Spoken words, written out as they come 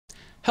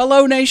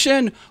Hello,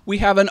 Nation! We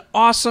have an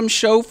awesome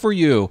show for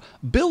you.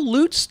 Bill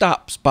Lutes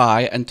stops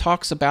by and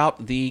talks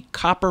about the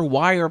copper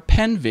wire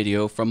pen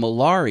video from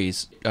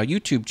Ollari's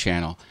YouTube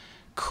channel.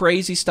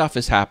 Crazy stuff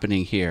is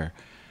happening here.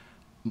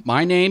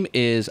 My name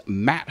is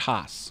Matt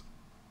Haas.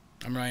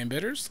 I'm Ryan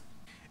Bitters.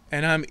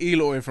 And I'm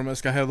Eloy from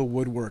Escagedo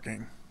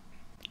Woodworking.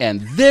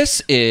 And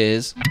this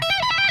is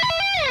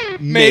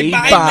Made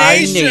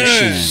by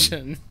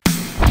Nation.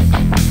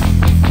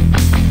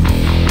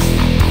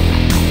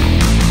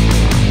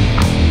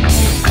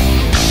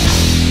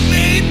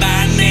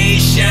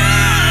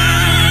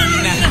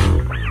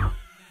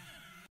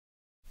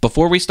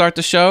 Before we start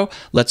the show,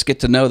 let's get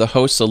to know the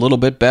hosts a little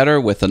bit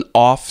better with an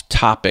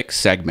off-topic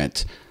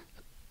segment.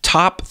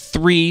 Top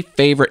 3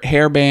 favorite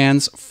hair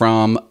bands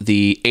from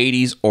the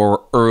 80s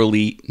or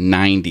early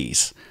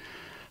 90s.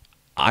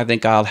 I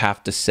think I'll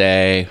have to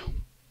say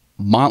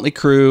Motley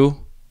Crue,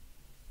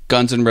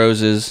 Guns N'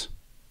 Roses,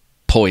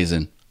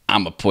 Poison.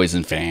 I'm a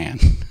Poison fan.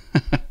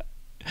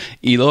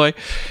 Eloy?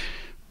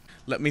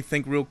 Let me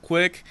think real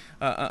quick.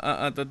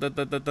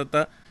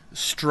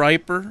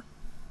 Striper,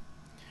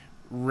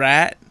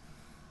 Rat,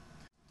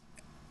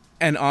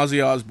 and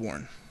Ozzy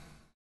Osbourne.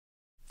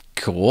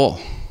 Cool.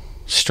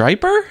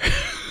 Striper?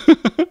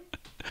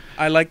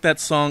 I like that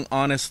song,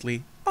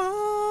 Honestly.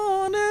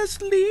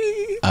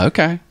 Honestly.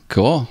 Okay,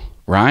 cool.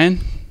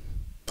 Ryan?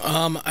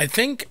 I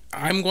think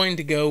I'm going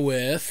to go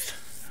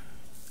with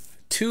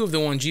 2 of the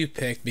ones you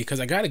picked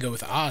because I got to go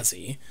with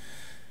Ozzy.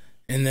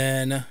 And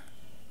then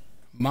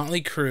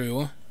Motley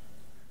Crue.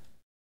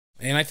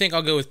 And I think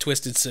I'll go with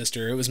Twisted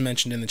Sister. It was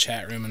mentioned in the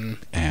chat room. And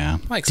Yeah,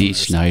 like Dee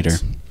Snider.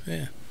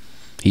 Yeah.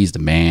 He's the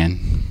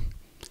man.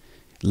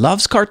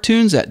 Loves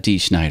cartoons, that Dee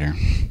Snider.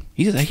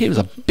 He was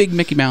a big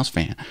Mickey Mouse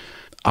fan.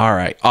 All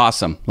right,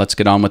 awesome. Let's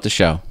get on with the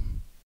show.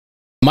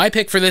 My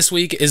pick for this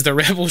week is the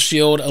Rebel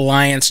Shield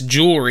Alliance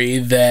jewelry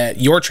that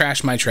Your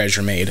Trash My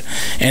Treasure made.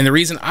 And the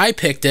reason I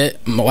picked it,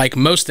 like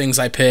most things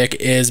I pick,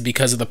 is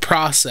because of the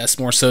process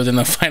more so than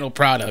the final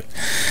product.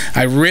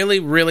 I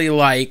really, really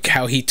like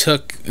how he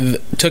took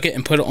it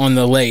and put it on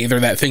the lathe, or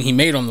that thing he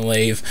made on the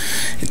lathe,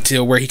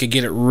 to where he could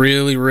get it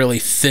really, really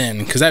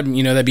thin, because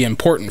that'd be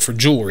important for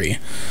jewelry.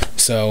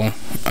 So,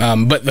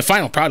 but the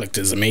final product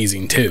is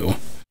amazing too.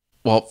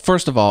 Well,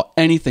 first of all,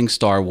 anything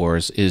Star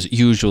Wars is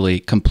usually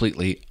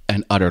completely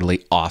and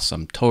utterly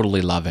awesome.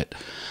 Totally love it.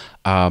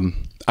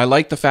 I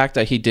like the fact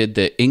that he did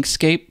the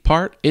Inkscape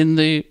part in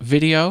the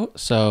video,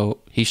 so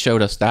he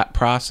showed us that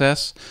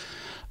process.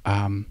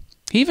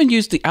 He even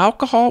used the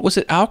alcohol. Was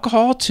it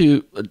alcohol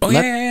to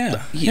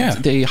Yeah.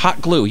 The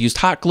hot glue. He used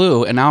hot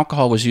glue, and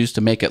alcohol was used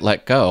to make it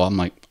let go. I'm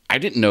like, I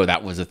didn't know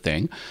that was a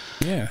thing.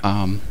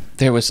 Yeah.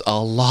 There was a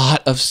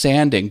lot of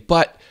sanding,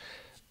 but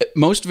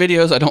most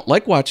videos I don't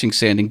like watching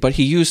sanding, but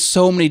he used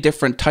so many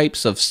different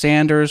types of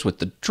sanders with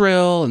the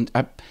drill and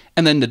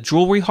then the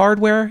jewelry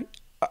hardware.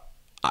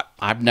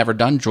 I've never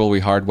done jewelry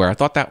hardware. I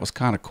thought that was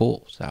kind of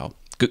cool. So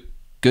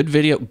good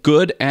video,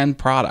 good end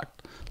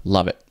product.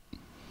 Love it.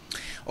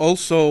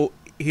 Also,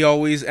 he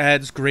always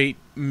adds great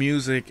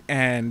music,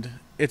 and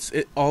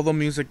all the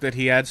music that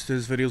he adds to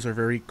his videos are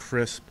very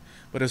crisp.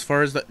 But as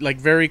far as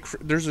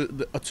there's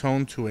a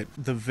tone to it.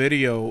 The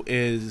video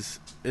is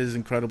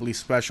incredibly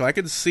special. I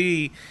could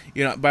see,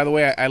 by the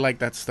way, I like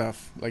that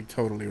stuff, like,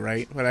 totally,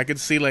 right? But I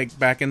could see, like,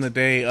 back in the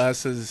day,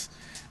 us as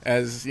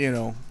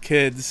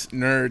kids,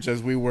 nerds,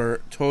 as we were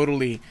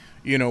totally,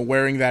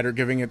 wearing that or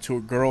giving it to a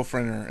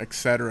girlfriend or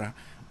etc.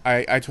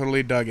 I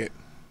totally dug it.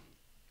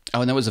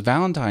 Oh, and there was a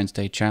Valentine's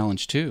Day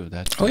challenge too.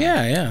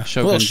 Yeah.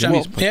 Shogun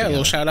Jimmy's put together. A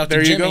little shout out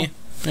there to you Jimmy.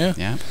 Go.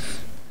 Yeah.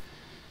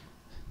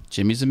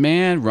 Jimmy's a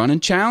man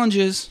running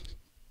challenges,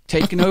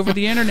 taking over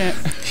the internet.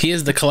 He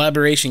is the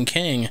collaboration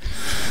king.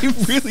 He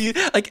really,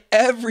 like,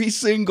 every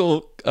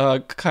single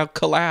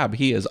collab,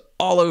 he is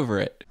all over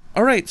it.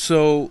 All right,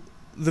 so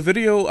the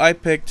video I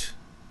picked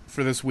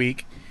for this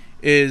week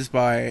is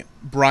by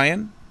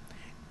Brian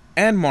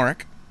and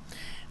Mark,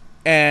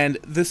 and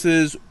this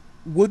is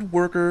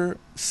Woodworker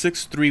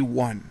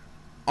 631.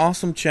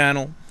 Awesome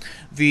channel.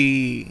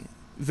 The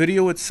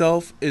video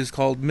itself is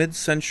called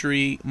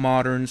Mid-Century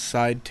Modern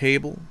Side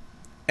Table,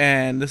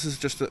 and this is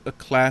just a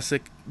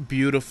classic,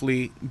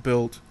 beautifully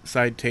built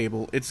side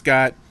table. It's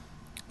got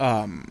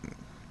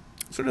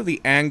sort of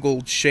the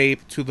angled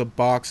shape to the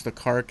box, the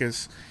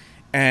carcass,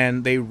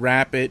 and they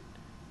wrap it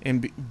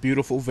in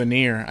beautiful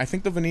veneer. I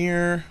think the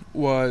veneer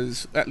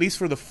was, at least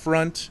for the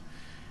front,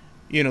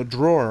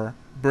 drawer,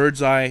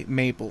 bird's eye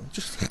maple.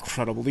 Just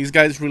incredible. These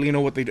guys really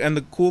know what they do. And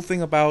the cool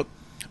thing about,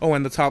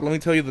 and the top, let me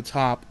tell you the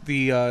top.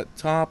 The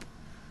top,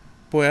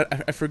 boy,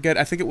 I forget,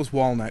 I think it was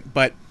walnut.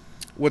 But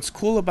what's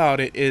cool about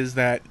it is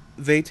that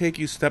they take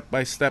you step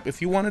by step. If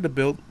you wanted to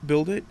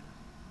build it,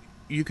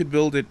 you could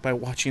build it by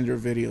watching their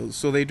videos.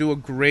 So they do a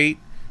great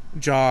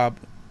job,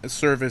 a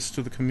service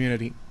to the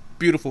community.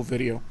 Beautiful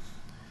video.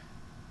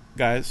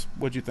 Guys,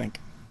 what'd you think?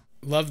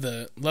 Love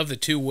the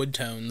 2 wood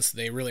tones.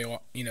 They really,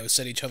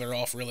 set each other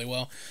off really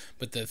well.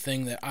 But the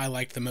thing that I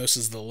liked the most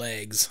is the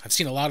legs. I've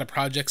seen a lot of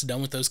projects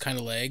done with those kind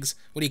of legs.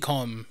 What do you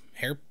call them?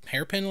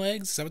 Hairpin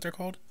legs? Is that what they're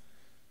called?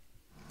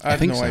 I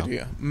have no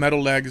idea.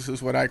 Metal legs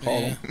is what I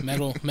call them.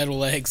 metal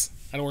legs.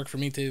 That'll work for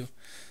me too.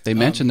 They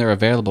mentioned they're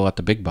available at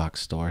the big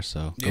box store,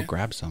 so go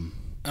grab some.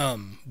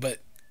 But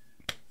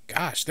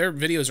gosh, their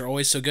videos are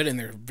always so good, and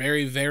they're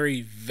very,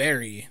 very,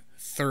 very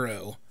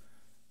thorough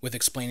with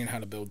explaining how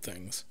to build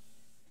things.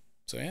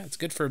 So yeah, it's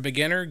good for a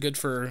beginner, good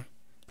for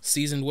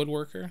seasoned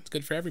woodworker. It's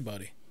good for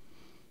everybody.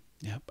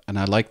 Yep, and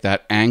I like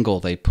that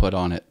angle they put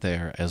on it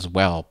there as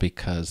well,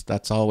 because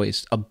that's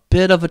always a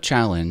bit of a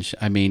challenge.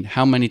 I mean,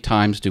 how many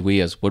times do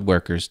we as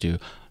woodworkers do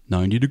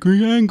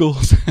 90-degree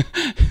angles?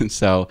 And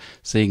so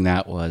seeing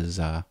that was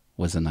a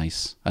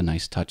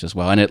nice touch as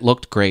well, and it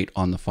looked great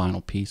on the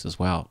final piece as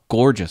well.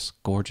 Gorgeous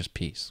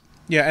piece.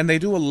 Yeah, and they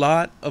do a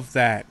lot of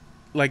that.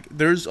 Like,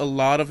 there's a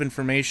lot of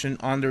information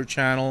on their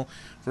channel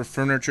for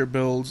furniture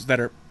builds that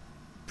are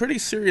pretty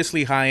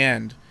seriously high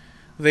end.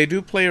 They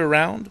do play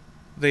around.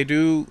 They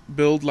do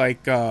build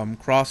like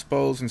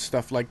crossbows and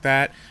stuff like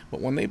that.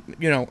 But when they,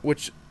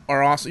 which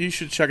are awesome, you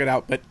should check it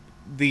out. But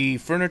the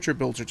furniture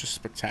builds are just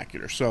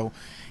spectacular. So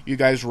you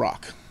guys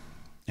rock.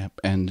 Yep.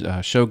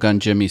 And Shogun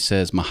Jimmy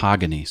says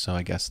mahogany. So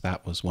I guess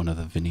that was one of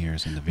the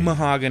veneers in the video.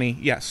 Mahogany.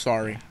 Yes,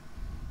 sorry.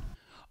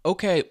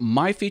 Okay,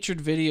 my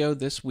featured video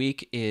this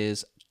week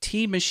is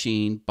Tea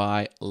Machine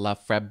by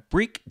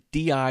Fabrique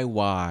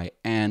DIY.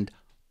 And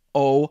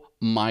oh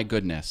my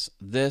goodness,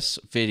 this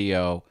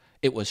video,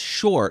 it was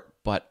short,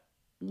 but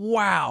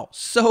wow,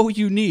 so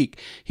unique.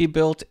 He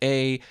built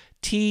a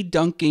tea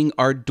dunking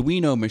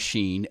Arduino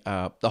machine.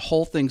 The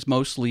whole thing's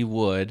mostly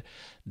wood.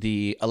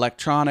 The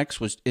electronics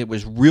was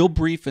real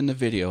brief in the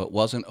video. It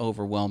wasn't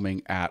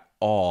overwhelming at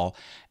all.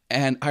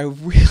 And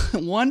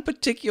one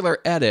particular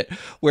edit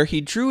where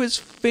he drew his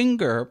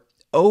finger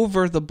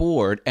over the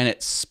board and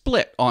it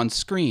split on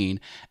screen,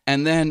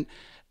 and then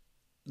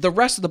the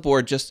rest of the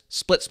board just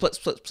split.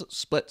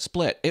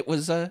 It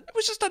was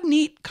just a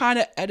neat kind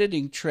of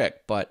editing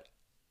trick, but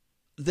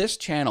this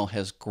channel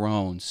has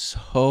grown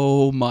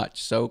so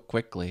much so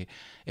quickly.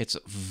 It's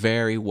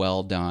very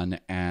well done,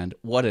 and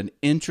what an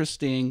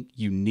interesting,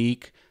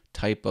 unique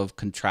type of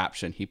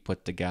contraption he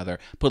put together.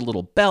 Put a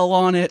little bell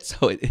on it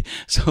so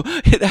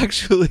it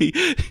actually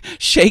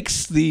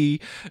shakes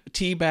the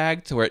tea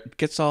bag to where it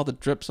gets all the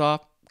drips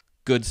off.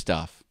 Good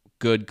stuff.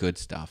 Good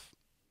stuff.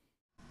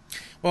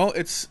 Well,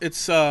 it's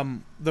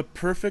the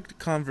perfect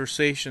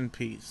conversation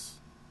piece.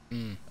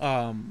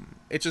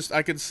 It just,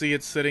 I could see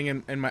it sitting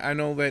in my, I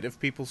know that if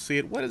people see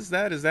it, what is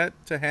that? Is that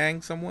to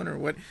hang someone or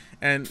what?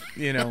 And,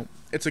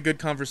 it's a good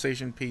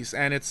conversation piece,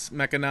 and it's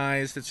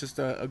mechanized. It's just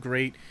a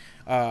great,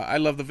 I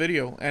love the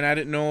video, and I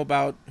didn't know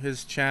about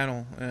his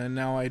channel, and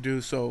now I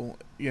do, so,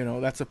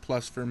 that's a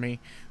plus for me.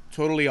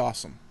 Totally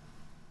awesome.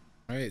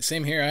 All right,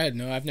 same here.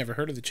 I've never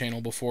heard of the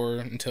channel before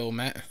until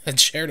Matt had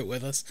shared it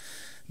with us.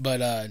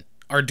 But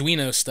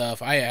Arduino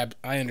stuff, I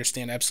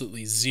understand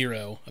absolutely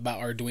zero about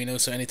Arduino,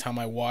 so anytime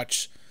I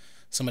watch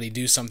somebody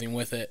do something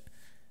with it,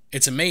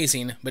 it's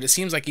amazing. But it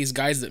seems like these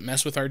guys that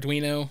mess with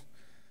Arduino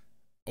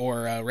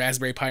or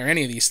Raspberry Pi or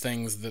any of these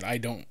things that I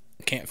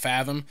can't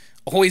fathom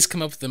always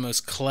come up with the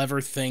most clever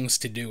things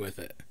to do with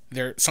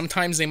it.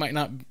 Sometimes they might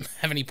not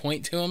have any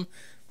point to them,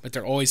 but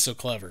they're always so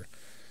clever.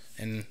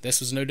 And this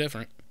was no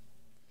different.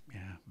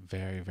 Yeah,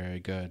 very,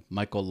 very good.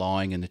 Michael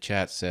Lawing in the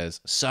chat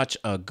says, such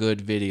a good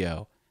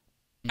video.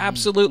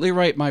 Absolutely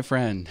right, my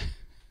friend.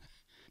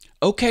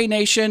 Okay,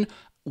 Nation,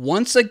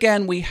 once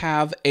again, we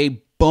have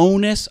a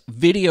bonus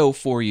video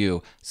for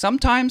you.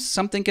 Sometimes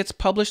something gets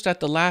published at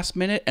the last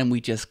minute and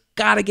we just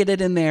gotta get it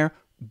in there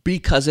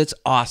because it's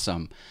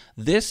awesome.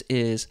 This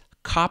is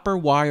Copper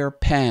Wire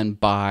Pen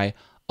by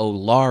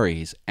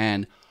Ollari's,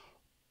 and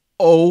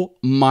oh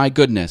my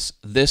goodness,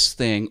 this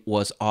thing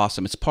was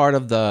awesome. It's part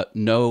of the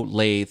No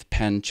Lathe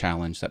Pen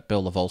Challenge that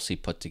Bill Lutes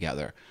put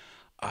together.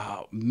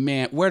 Oh,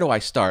 man, where do I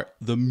start?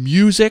 The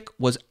music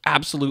was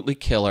absolutely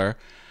killer.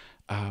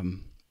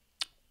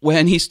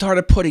 When he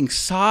started putting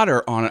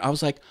solder on it, I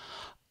was like,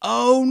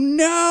 oh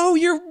no,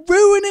 you're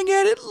ruining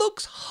it. It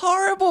looks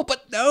horrible.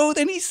 But no,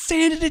 then he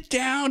sanded it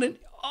down and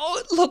oh,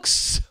 it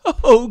looks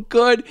so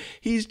good.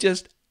 He's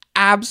just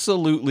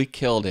absolutely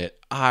killed it.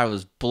 I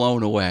was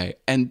blown away.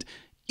 And,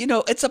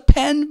 it's a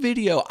pen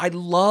video. I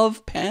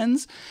love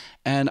pens.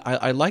 And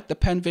I like the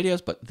pen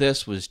videos, but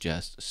this was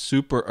just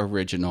super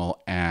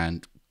original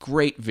and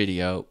great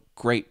video,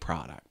 great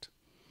product.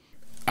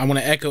 I want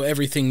to echo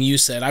everything you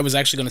said. I was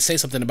actually going to say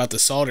something about the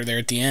solder there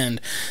at the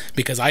end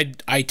because I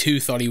too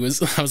thought I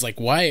was like,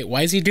 why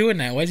is he doing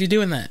that? Why is he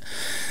doing that?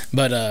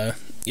 But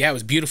yeah, it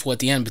was beautiful at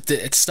the end. But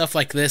it's stuff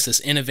like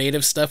this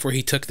innovative stuff where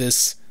he took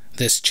this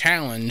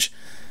challenge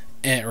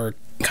or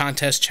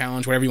contest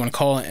challenge, whatever you want to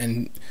call it,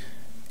 and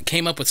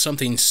came up with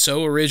something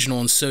so original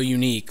and so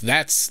unique.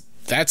 That's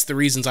the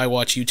reasons I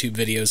watch YouTube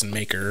videos and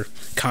maker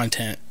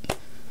content.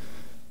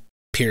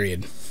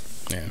 Period.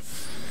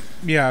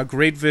 Yeah,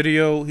 great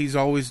video. He's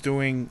always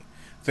doing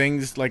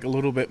things like a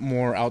little bit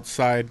more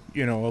outside,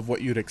 of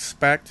what you'd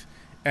expect,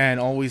 and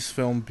always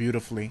filmed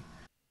beautifully.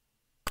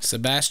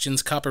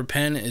 Sebastian's copper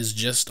pen is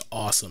just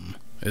awesome,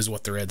 is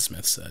what the Red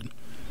Smith said.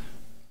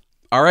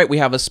 All right, we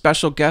have a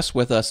special guest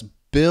with us,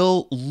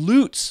 Bill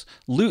Lutes.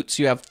 Lutes,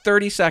 you have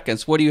 30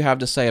 seconds. What do you have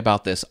to say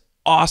about this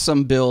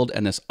awesome build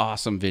and this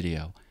awesome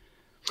video?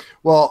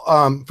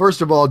 Well,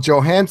 first of all,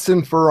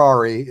 Johansson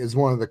Ferrari is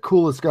one of the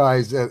coolest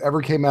guys that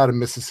ever came out of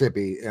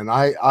Mississippi, and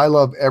I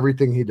love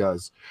everything he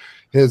does.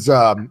 His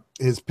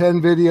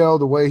pen video,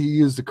 the way he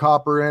used the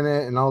copper in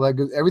it, and all that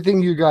good,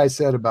 everything you guys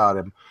said about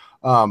him.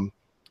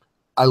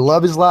 I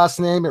love his last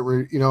name.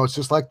 It's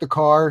just like the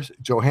car,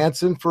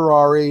 Johansson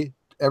Ferrari.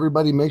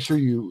 Everybody, make sure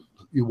you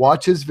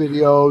watch his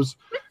videos.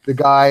 The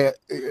guy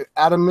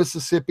out of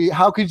Mississippi.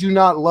 How could you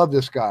not love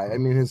this guy? I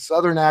mean, his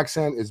Southern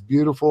accent is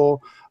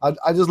beautiful.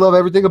 I just love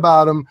everything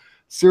about him.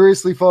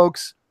 Seriously,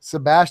 folks,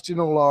 Sebastian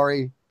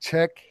Ollari,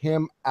 check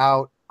him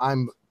out.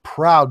 I'm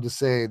proud to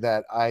say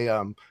that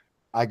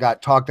I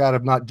got talked out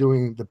of not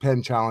doing the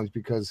pen challenge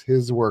because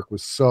his work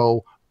was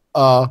so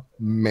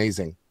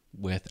amazing.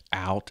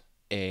 Without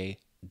a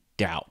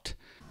doubt.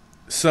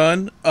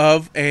 Son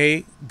of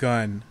a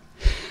gun.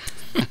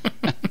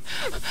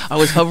 I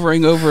was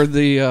hovering over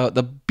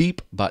the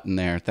beep button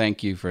there.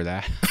 Thank you for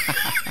that.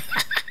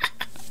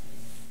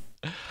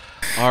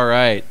 All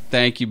right.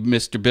 Thank you,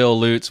 Mr. Bill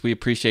Lutes. We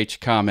appreciate your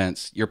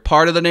comments. You're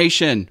part of the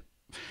nation.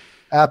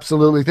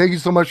 Absolutely. Thank you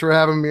so much for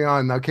having me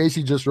on. Now,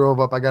 Casey just drove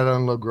up. I got to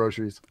unload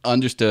groceries.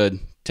 Understood.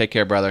 Take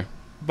care, brother.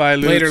 Bye,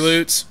 Lutes. Later,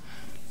 Lutes.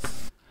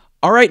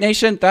 All right,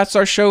 nation. That's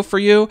our show for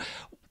you.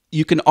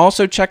 You can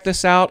also check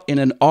this out in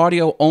an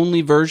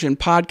audio-only version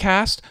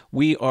podcast.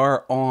 We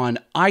are on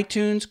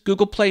iTunes,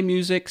 Google Play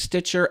Music,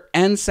 Stitcher,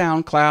 and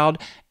SoundCloud.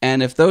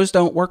 And if those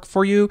don't work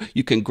for you,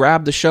 you can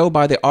grab the show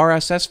by the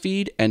RSS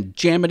feed and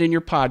jam it in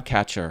your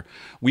podcatcher.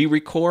 We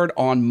record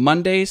on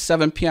Mondays,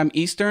 7 p.m.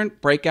 Eastern.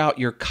 Break out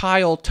your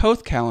Kyle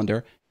Toth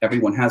calendar.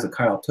 Everyone has a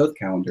Kyle Toth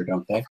calendar,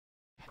 don't they?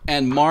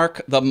 And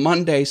mark the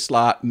Monday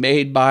slot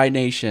made by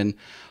Nation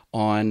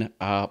on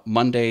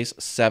Mondays,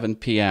 7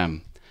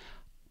 p.m.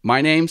 My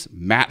name's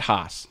Matt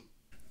Haas.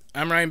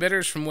 I'm Ryan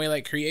Bitters from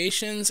Waylight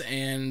Creations,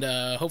 and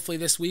hopefully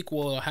this week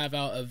we'll have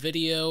out a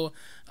video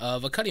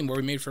of a cutting board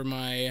we made for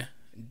my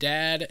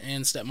dad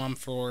and stepmom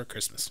for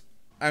Christmas.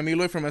 I'm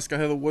Eloy from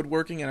Escagedo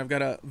Woodworking, and I've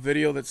got a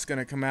video that's going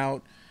to come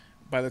out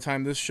by the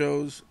time this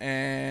shows,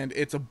 and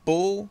it's a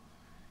bull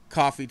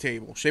coffee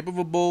table. Shape of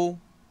a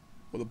bull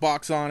with a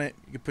box on it.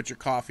 You can put your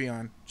coffee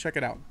on. Check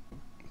it out.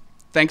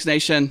 Thanks,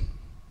 Nation.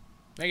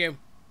 Thank you.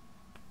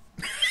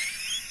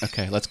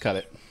 Okay, let's cut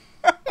it.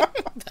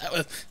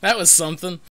 That was something.